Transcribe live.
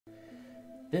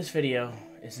This video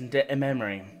is in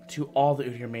memory to all the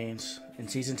Udyr mains in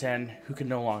Season 10 who can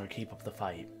no longer keep up the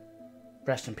fight.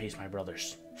 Rest in peace, my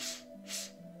brothers.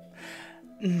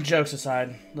 Jokes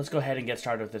aside, let's go ahead and get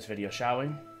started with this video, shall we?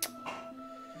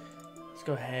 Let's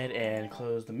go ahead and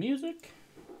close the music.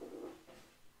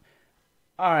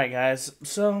 Alright guys,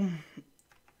 so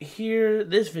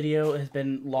this video has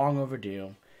been long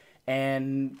overdue.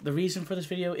 And the reason for this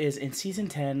video is in Season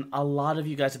 10, a lot of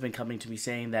you guys have been coming to me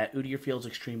saying that Udyr feels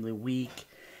extremely weak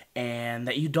and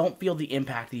that you don't feel the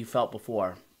impact that you felt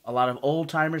before. A lot of old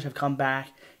timers have come back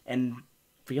and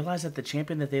realized that the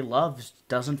champion that they love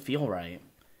doesn't feel right.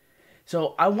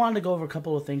 So I wanted to go over a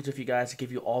couple of things with you guys to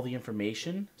give you all the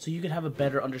information so you can have a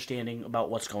better understanding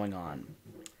about what's going on.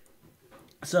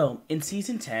 So in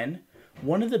Season 10,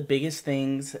 one of the biggest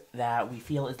things that we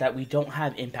feel is that we don't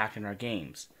have impact in our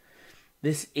games.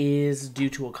 This is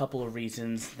due to a couple of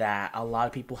reasons that a lot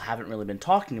of people haven't really been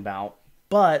talking about,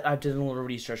 but I've done a little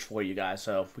research for you guys,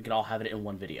 so we can all have it in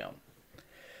one video.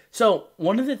 So,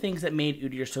 one of the things that made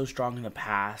Udyr so strong in the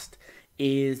past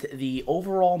is the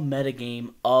overall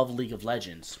metagame of League of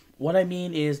Legends. What I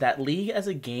mean is that League as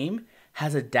a game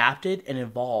has adapted and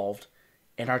evolved,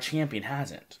 and our champion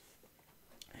hasn't.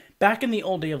 Back in the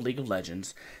old day of League of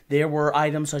Legends, there were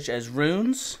items such as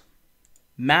runes,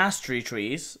 mastery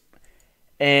trees,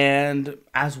 and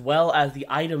as well as the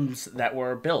items that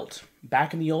were built.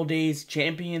 Back in the old days,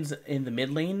 champions in the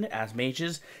mid lane, as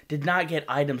mages, did not get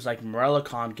items like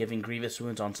Morellicon giving grievous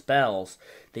wounds on spells.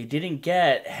 They didn't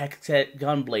get Hexet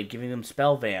Gunblade giving them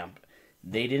spell vamp.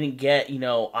 They didn't get,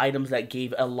 items that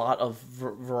gave a lot of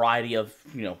variety of,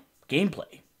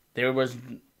 gameplay. There was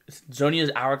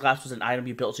Zonia's Hourglass was an item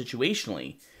you built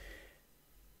situationally.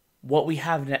 What we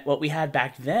had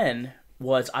back then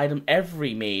was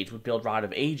every mage would build Rod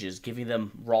of Ages, giving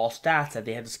them raw stats that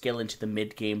they had to scale into the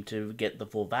mid-game to get the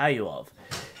full value of.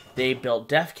 They built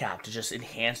Death Cap to just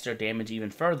enhance their damage even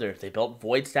further. They built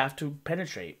Void Staff to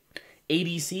penetrate.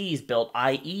 ADCs built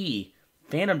IE,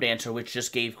 Phantom Dancer, which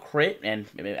just gave crit, and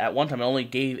at one time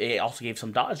it also gave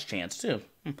some dodge chance too.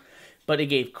 But it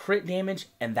gave crit damage,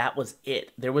 and that was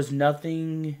it. There was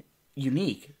nothing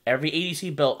unique. Every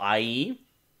ADC built IE,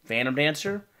 Phantom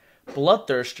Dancer,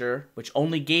 Bloodthirster, which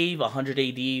only gave 100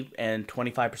 AD and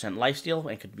 25% lifesteal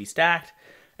and could be stacked,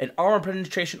 an armor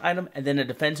penetration item, and then a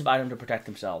defensive item to protect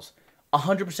themselves.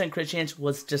 100% crit chance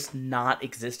was just not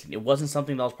existing. It wasn't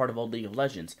something that was part of old League of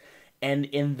Legends. And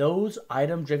in those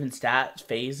item-driven stat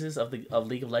phases of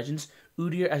League of Legends,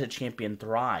 Udyr as a champion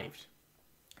thrived.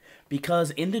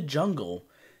 Because in the jungle,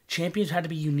 champions had to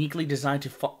be uniquely designed to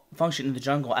function in the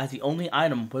jungle, as the only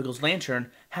item, Wiggle's Lantern,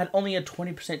 had only a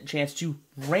 20% chance to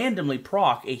randomly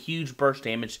proc a huge burst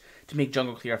damage to make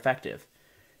jungle clear effective.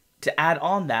 To add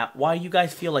on that, why you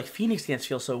guys feel like Phoenix camps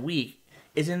feel so weak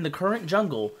is in the current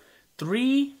jungle,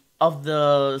 3 of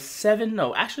the 7,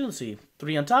 no, actually, let's see,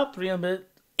 3 on top, 3 on the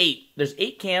 8. There's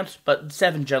 8 camps, but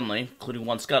 7 generally, including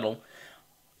 1 Scuttle.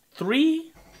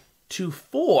 3 to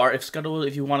 4,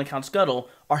 if you want to count Scuttle,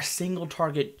 are single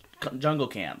target jungle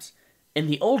camps. In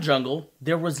the old jungle,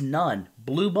 there was none.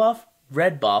 Blue buff,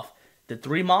 red buff, the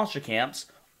 3 monster camps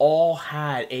all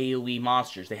had AoE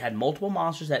monsters. They had multiple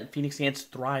monsters that Phoenix camps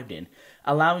thrived in,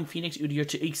 allowing Phoenix Udyr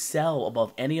to excel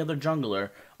above any other jungler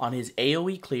on his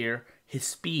AoE clear, his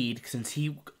speed, since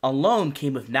he alone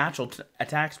came with natural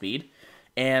attack speed,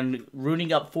 and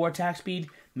runing up 4 attack speed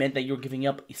meant that you were giving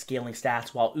up scaling stats,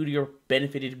 while Udyr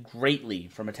benefited greatly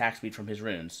from attack speed from his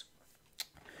runes.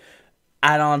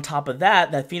 Add on top of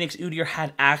that Phoenix Udyr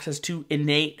had access to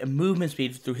innate movement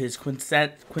speed through his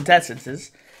quintessences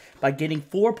by getting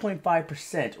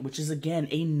 4.5%, which is again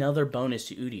another bonus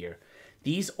to Udyr.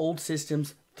 These old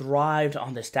systems thrived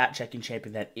on the stat-checking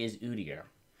champion that is Udyr.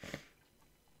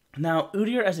 Now,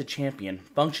 Udyr as a champion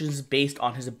functions based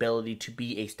on his ability to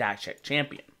be a stat-check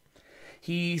champion.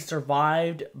 He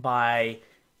survived by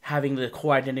having the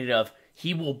core identity of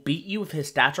he will beat you if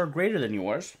his stats are greater than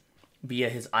yours, via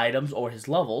his items or his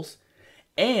levels,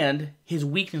 and his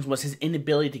weakness was his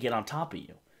inability to get on top of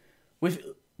you. With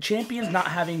champions not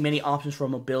having many options for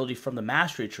mobility from the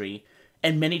mastery tree,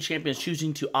 and many champions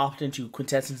choosing to opt into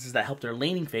quintessences that help their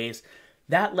laning phase,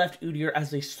 that left Udyr as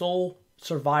the sole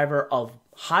survivor of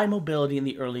high mobility in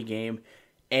the early game,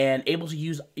 and able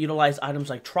to utilize items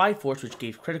like Triforce, which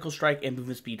gave critical strike and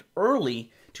movement speed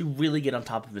early to really get on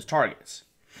top of his targets.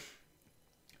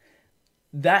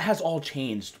 That has all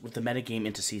changed with the metagame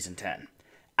into Season 10.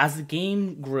 As the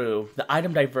game grew, the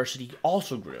item diversity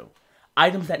also grew.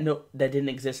 Items that didn't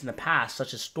exist in the past,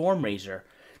 such as Stormrazor,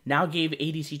 now gave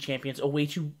ADC champions a way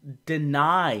to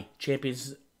deny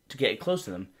champions to get close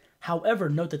to them. However,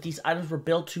 note that these items were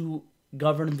built to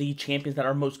govern the champions that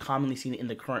are most commonly seen in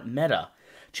the current meta.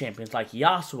 Champions like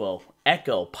Yasuo,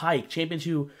 Echo, Pyke, champions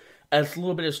who a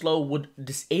little bit of slow would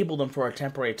disable them for a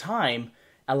temporary time,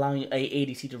 allowing a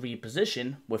ADC to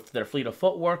reposition with their fleet of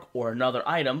footwork or another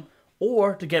item,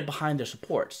 or to get behind their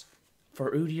supports.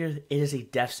 For Udyr, it is a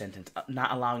death sentence,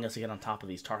 not allowing us to get on top of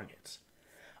these targets.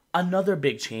 Another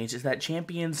big change is that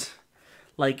champions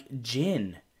like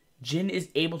Jhin is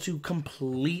able to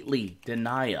completely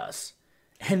deny us.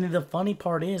 And the funny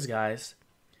part is, guys,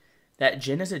 that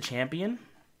Jhin as a champion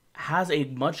has a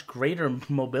much greater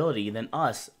mobility than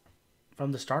us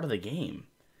from the start of the game.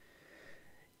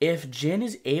 If Jhin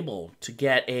is able to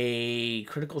get a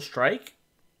critical strike,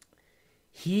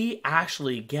 he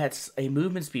actually gets a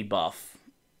movement speed buff.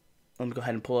 Let me go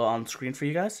ahead and pull it on screen for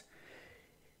you guys.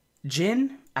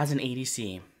 Jhin, as an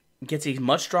ADC, gets a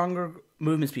much stronger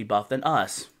movement speed buff than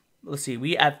us. Let's see,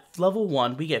 we at level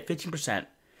 1, we get 15%.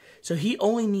 So he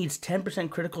only needs 10%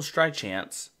 critical strike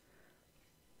chance.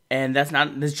 And that's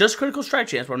just critical strike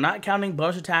chance. We're not counting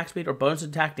bonus attack speed or bonus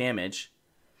attack damage.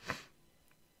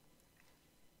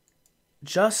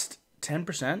 Just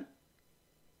 10%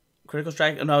 critical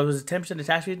strike. No, it was 10%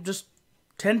 attack speed. Just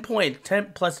 10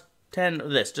 plus 10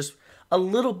 of this. Just a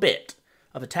little bit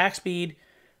of attack speed,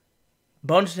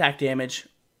 bonus attack damage,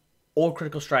 or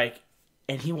critical strike,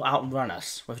 and he will outrun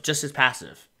us with just his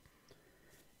passive.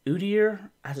 Udyr,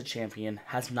 as a champion,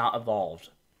 has not evolved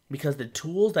because the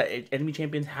tools that enemy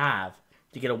champions have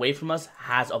to get away from us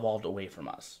has evolved away from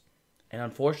us. And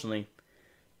unfortunately,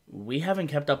 we haven't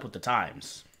kept up with the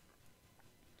times.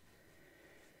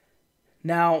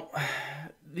 Now,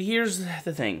 here's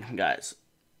the thing, guys.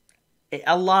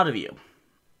 A lot of you,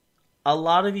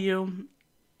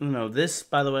 this,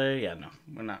 by the way, yeah, no,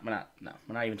 we're not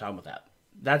even talking about that.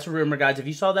 That's a rumor, guys. If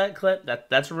you saw that clip,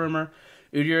 that's a rumor.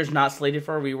 Udyr is not slated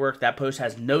for a rework. That post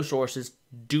has no sources.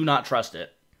 Do not trust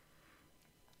it.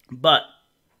 But,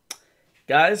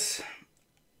 guys,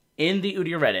 in the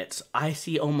Udyr Reddits, I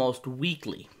see almost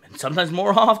weekly, and sometimes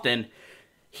more often,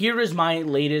 here is my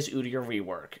latest Udyr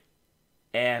rework.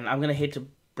 And I'm going to hate to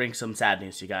bring some sad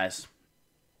news to you guys.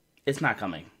 It's not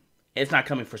coming. It's not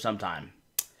coming for some time.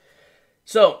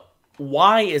 So,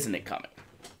 why isn't it coming?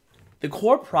 The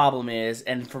core problem is,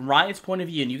 and from Riot's point of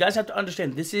view, and you guys have to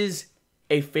understand, this is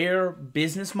a fair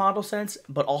business model sense,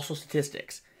 but also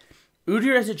statistics.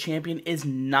 Udyr as a champion is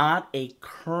not a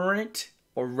current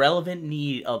or relevant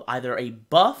need of either a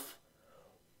buff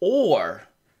or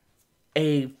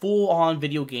a full-on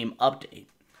video game update.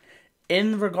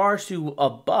 In regards to a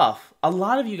buff, a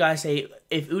lot of you guys say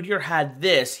if Udyr had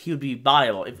this, he would be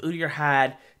viable. If Udyr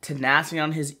had tenacity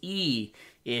on his E,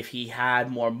 if he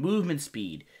had more movement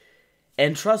speed.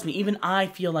 And trust me, even I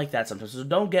feel like that sometimes, so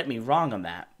don't get me wrong on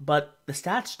that. But the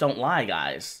stats don't lie,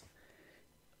 guys.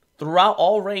 Throughout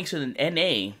all ranks in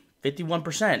NA,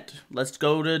 51%. Let's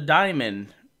go to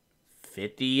Diamond,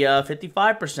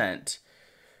 55%.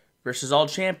 Versus all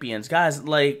champions. Guys,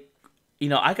 like,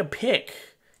 I could pick.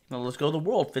 Let's go to the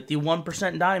world,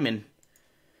 51% Diamond,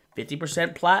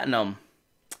 50% Platinum.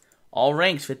 All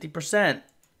ranks, 50%.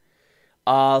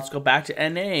 Let's go back to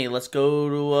NA. Let's go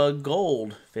to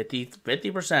Gold,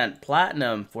 50%.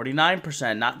 Platinum,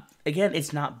 49%. Again,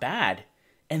 it's not bad.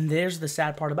 And there's the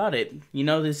sad part about it.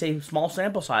 They say small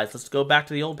sample size. Let's go back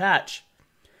to the old patch.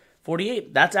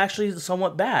 48, that's actually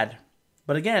somewhat bad.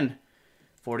 But again,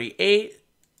 48,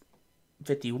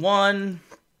 51,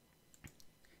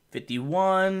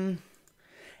 51.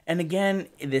 And again,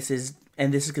 this is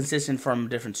consistent from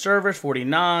different servers.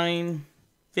 49,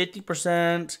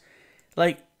 50%.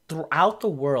 Like, throughout the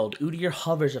world, Udyr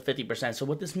hovers at 50%. So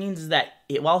what this means is that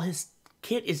while his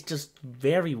kit is just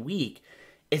very weak,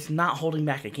 it's not holding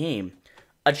back a game.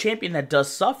 A champion that does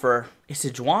suffer is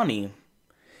Sejuani.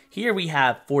 Here we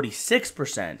have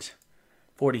 46%,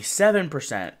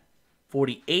 47%,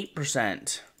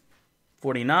 48%,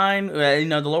 49.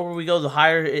 The lower we go, the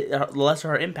higher, the lesser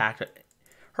our impact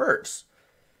hurts.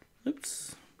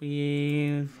 Oops.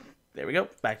 There we go.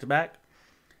 Back to back.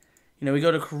 We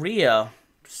go to Korea,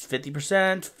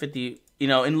 50%, 50.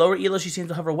 In lower elo she seems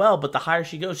to hover well, but the higher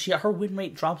she goes, her win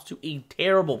rate drops to a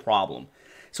terrible problem.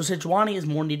 So Sejuani is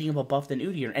more needing of a buff than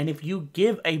Udyr, and if you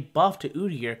give a buff to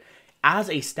Udyr as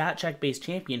a stat check based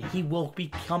champion, he will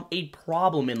become a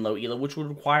problem in low elo, which would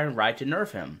require Riot to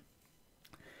nerf him.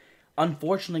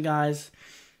 Unfortunately, guys,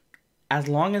 as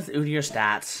long as Udyr's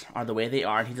stats are the way they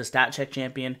are, and he's a stat check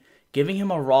champion, giving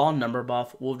him a raw number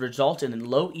buff will result in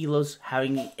low elos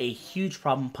having a huge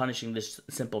problem punishing this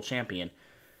simple champion.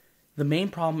 The main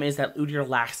problem is that Udyr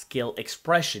lacks skill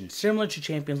expression, similar to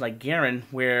champions like Garen,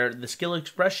 where the skill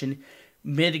expression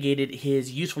mitigated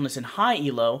his usefulness in high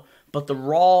elo, but the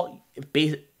raw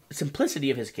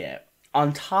simplicity of his kit,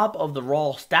 on top of the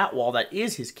raw stat wall that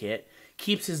is his kit,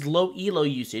 keeps his low elo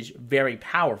usage very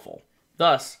powerful,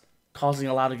 thus causing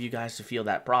a lot of you guys to feel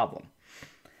that problem.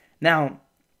 Now,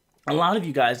 a lot of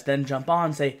you guys then jump on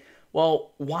and say,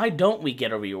 well, why don't we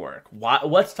get a rework?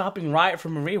 What's stopping Riot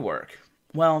from a rework?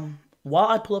 Well, while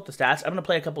I pull up the stats, I'm going to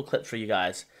play a couple clips for you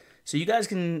guys. So you guys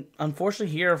can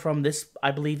unfortunately hear from this,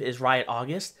 I believe, is Riot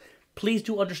August. Please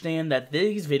do understand that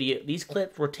these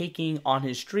clips were taking on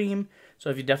his stream. So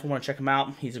if you definitely want to check him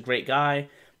out, he's a great guy.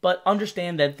 But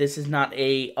understand that this is not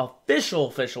a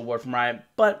official word from Riot,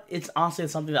 but it's honestly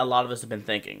something that a lot of us have been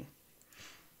thinking.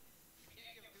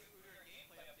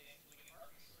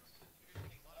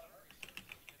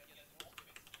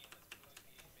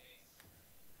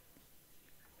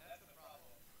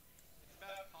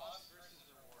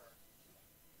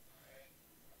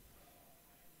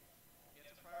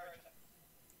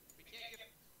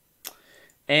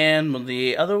 And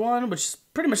the other one, which is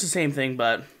pretty much the same thing,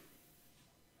 but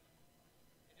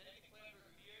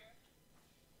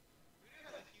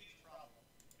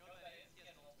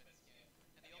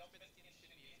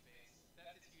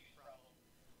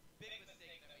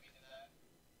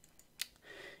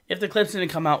if the clips didn't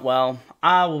come out well,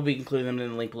 I will be including them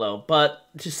in the link below. But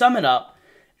to sum it up,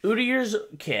 Udyr's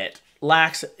kit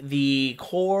lacks the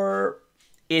core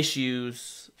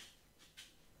issues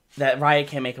that Riot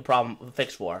can make a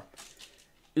fix for.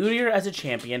 Udyr as a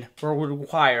champion would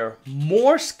require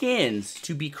more skins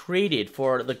to be created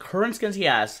for the current skins he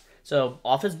has. So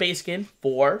off his base skin,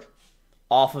 4.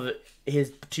 Off of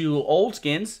his 2 old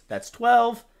skins, that's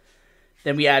 12.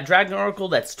 Then we add Dragon Oracle,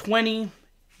 that's 20.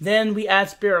 Then we add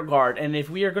Spirit Guard. And if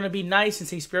we are going to be nice and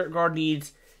say Spirit Guard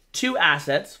needs 2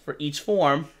 assets for each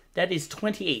form, that is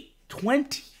 28.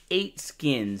 28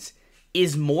 skins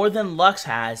is more than Lux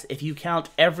has if you count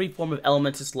every form of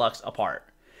Elementus Lux apart.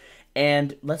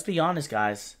 And let's be honest,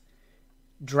 guys.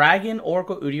 Dragon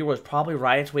Oracle Udyr was probably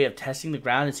Riot's way of testing the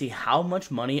ground and see how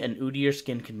much money an Udyr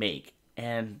skin can make.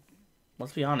 And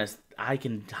let's be honest, I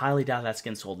can highly doubt that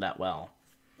skin sold that well.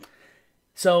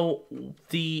 So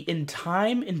the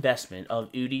time investment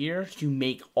of Udyr to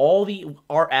make all the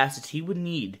art assets he would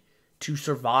need to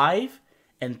survive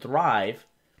and thrive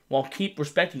while keep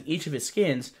respecting each of his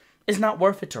skins is not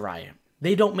worth it to Riot.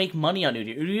 They don't make money on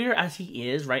Udyr. Udyr, as he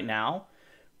is right now,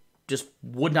 just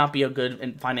would not be a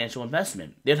good financial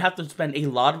investment. They'd have to spend a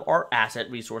lot of art asset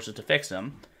resources to fix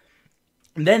him.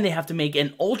 And then they have to make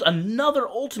another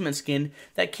ultimate skin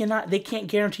that they can't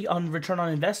guarantee on return on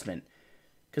investment.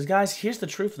 Because guys, here's the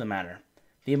truth of the matter.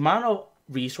 The amount of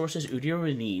resources Udyr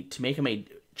would need to make him a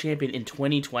champion in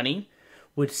 2020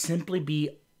 would simply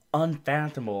be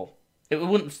unfathomable. It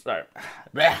wouldn't start.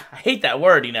 I hate that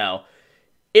word, you know.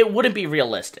 It wouldn't be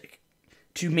realistic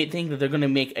to think that they're going to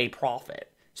make a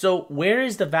profit. So where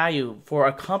is the value for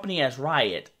a company as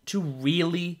Riot to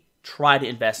really try to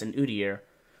invest in Udyr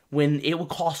when it would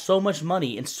cost so much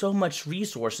money and so much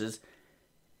resources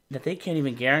that they can't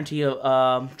even guarantee a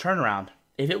turnaround?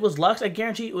 If it was Lux, I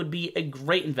guarantee it would be a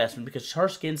great investment because her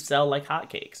skins sell like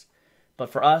hotcakes. But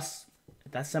for us,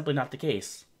 that's simply not the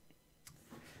case.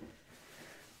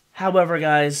 However,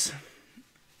 guys,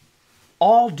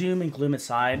 all doom and gloom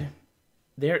aside,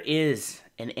 there is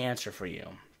an answer for you.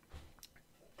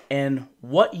 And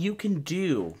what you can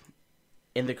do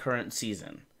in the current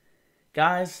season.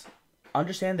 Guys,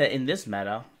 understand that in this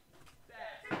meta,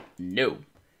 in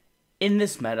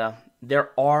this meta,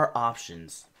 there are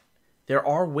options. There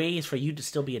are ways for you to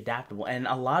still be adaptable. And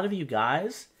a lot of you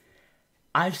guys,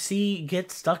 I see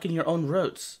get stuck in your own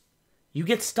roots. You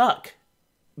get stuck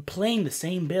playing the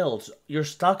same builds. You're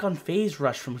stuck on Phase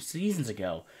Rush from seasons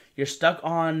ago. You're stuck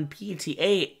on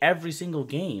PTA every single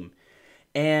game.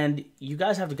 And you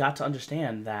guys have got to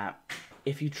understand that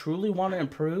if you truly want to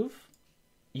improve,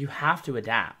 you have to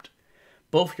adapt.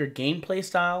 Both your gameplay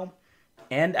style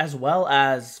and as well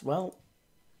as, well,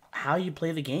 how you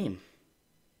play the game.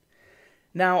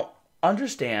 Now,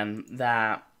 understand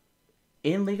that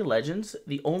in League of Legends,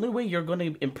 the only way you're going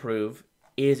to improve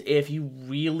is if you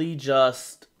really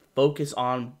just focus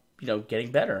on,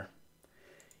 getting better.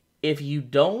 If you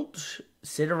don't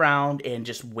sit around and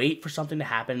just wait for something to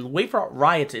happen, wait for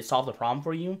Riot to solve the problem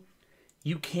for you,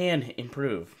 you can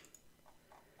improve.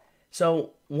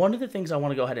 So, one of the things I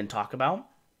want to go ahead and talk about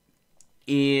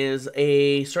is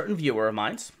a certain viewer of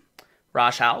mine,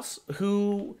 Rosh House,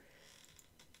 who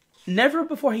never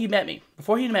before he met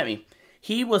me,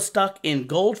 he was stuck in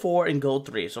Gold 4 and Gold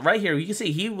 3. So right here, you can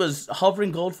see he was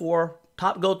hovering Gold 4,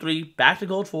 top Gold 3, back to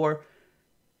Gold 4,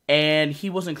 and he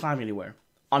wasn't climbing anywhere.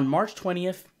 On March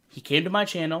 20th, he came to my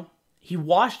channel, he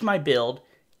watched my build,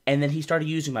 And then he started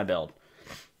using my build.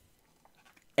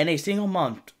 In a single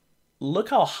month, look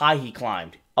how high he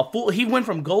climbed. He went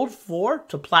from gold 4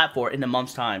 to plat 4 in a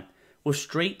month's time with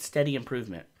straight, steady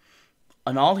improvement.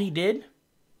 And all he did,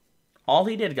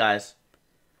 guys,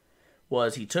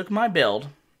 was he took my build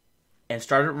and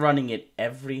started running it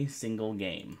every single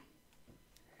game.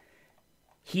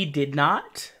 He did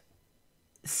not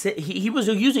he was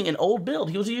using an old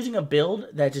build. He was using a build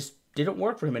that just didn't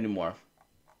work for him anymore.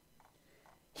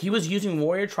 He was using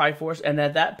Warrior Triforce, and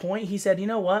at that point, he said, you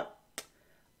know what?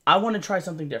 I want to try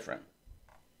something different.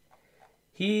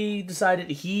 He decided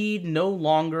he no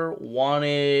longer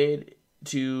wanted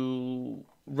to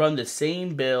run the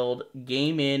same build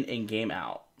game in and game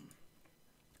out.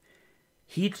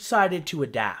 He decided to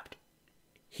adapt.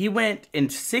 He went in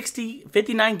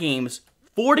 59 games,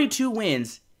 42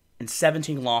 wins, and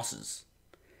 17 losses.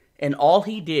 And all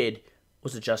he did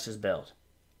was adjust his build.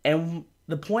 And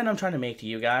the point I'm trying to make to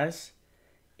you guys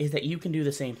is that you can do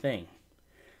the same thing.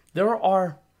 There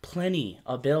are plenty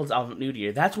of builds out of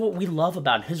Udyr. That's what we love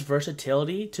about him. His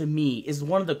versatility, to me, is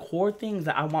one of the core things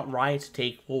that I want Riot to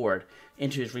take forward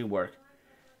into his rework.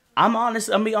 I'm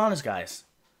gonna be honest, guys.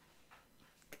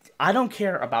 I don't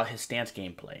care about his stance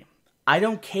gameplay. I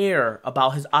don't care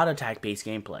about his auto attack based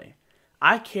gameplay.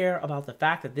 I care about the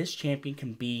fact that this champion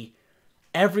can be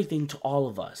everything to all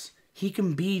of us. He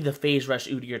can be the phase rush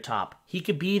Udyr top. He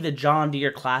could be the John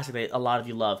Deere classic that a lot of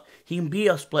you love. He can be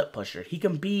a split pusher. He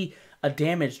can be a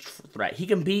damage threat. He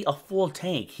can be a full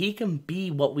tank. He can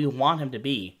be what we want him to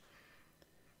be.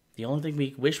 The only thing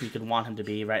we wish we could want him to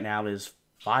be right now is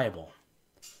viable.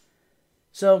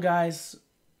 So, guys,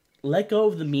 let go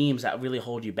of the memes that really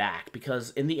hold you back, because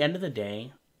in the end of the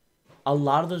day, a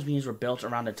lot of those memes were built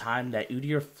around the time that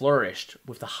Udyr flourished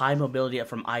with the high mobility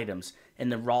from items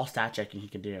and the raw stat checking he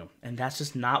could do. And that's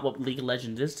just not what League of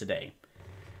Legends is today.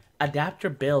 Adapt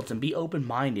your builds and be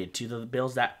open-minded to the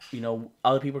builds that,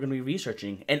 other people are going to be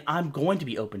researching. And I'm going to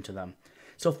be open to them.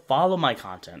 So follow my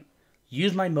content.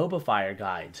 Use my Mobifier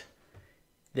guides.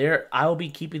 I will be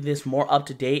keeping this more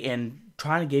up-to-date and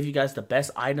trying to give you guys the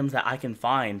best items that I can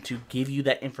find to give you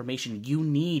that information you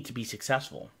need to be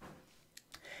successful.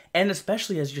 And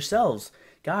especially as yourselves,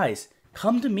 guys,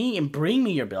 come to me and bring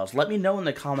me your builds. Let me know in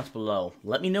the comments below.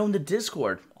 Let me know in the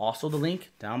Discord. Also the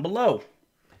link down below.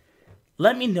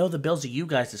 Let me know the builds that you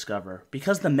guys discover,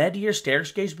 because the Meteor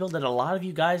Staircase build that a lot of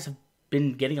you guys have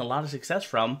been getting a lot of success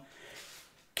from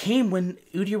came when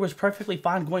Udyr was perfectly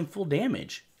fine going full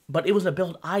damage. But it was a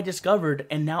build I discovered,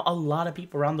 and now a lot of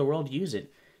people around the world use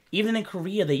it. Even in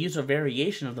Korea, they use a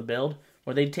variation of the build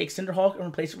where they take Cinderhawk and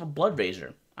replace it with Blood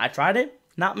Razor. I tried it,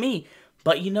 not me.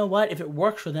 But you know what? If it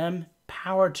works for them,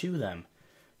 power to them.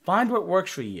 Find what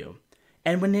works for you.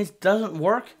 And when it doesn't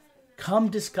work, come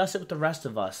discuss it with the rest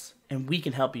of us, and we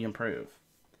can help you improve.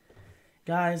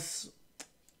 Guys,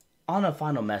 on a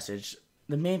final message,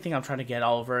 the main thing I'm trying to get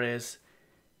over is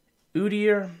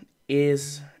Udyr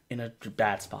is in a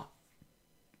bad spot.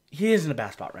 He is in a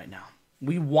bad spot right now.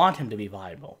 We want him to be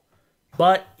viable,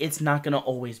 but it's not going to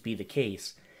always be the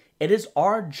case. It is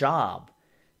our job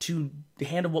to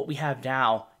handle what we have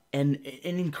now and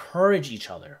encourage each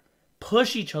other.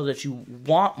 Push each other to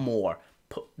want more,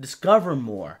 discover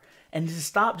more, and to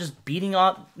stop just beating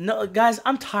up. No, guys,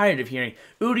 I'm tired of hearing,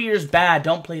 Udyr's bad,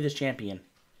 don't play this champion.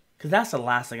 Because that's the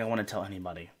last thing I want to tell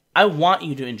anybody. I want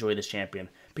you to enjoy this champion,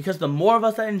 because the more of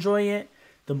us that enjoy it,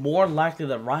 the more likely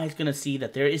that Riot's going to see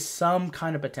that there is some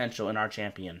kind of potential in our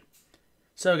champion.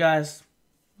 So, guys,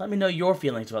 let me know your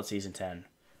feelings about Season 10.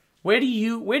 Where do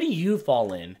you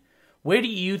fall in? Where do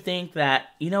you think that,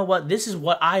 you know what, this is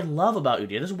what I love about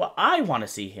Udyr. This is what I want to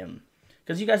see him.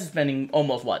 Because you guys are spending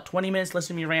almost, 20 minutes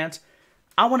listening to me rant?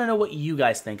 I want to know what you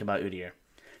guys think about Udyr.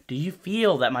 Do you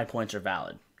feel that my points are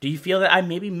valid? Do you feel that I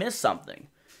maybe missed something?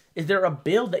 Is there a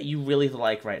build that you really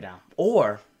like right now?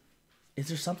 Or is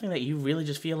there something that you really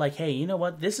just feel like, hey, you know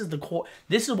what? This is the core.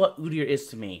 This is what Udyr is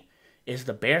to me. Is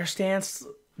the bear stance,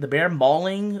 the bear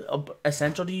mauling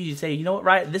essential to you? You say, you know what,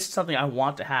 right? This is something I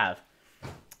want to have.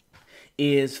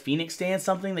 Is Phoenix stance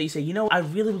something that you say, you know, I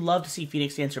really would love to see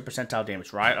Phoenix stance or percentile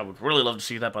damage, right? I would really love to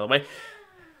see that, by the way.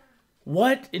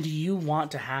 What do you want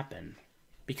to happen?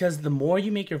 Because the more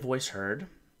you make your voice heard,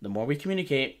 the more we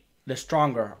communicate, the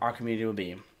stronger our community will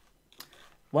be.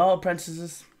 Well,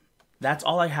 apprentices, that's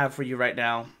all I have for you right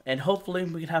now. And hopefully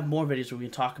we can have more videos where we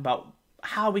can talk about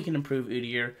how we can improve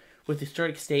Udyr with the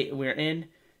historic state we're in.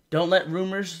 Don't let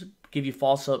rumors give you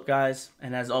false hope, guys.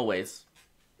 And as always,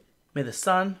 may the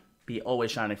sun be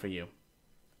always shining for you.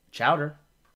 Chowder.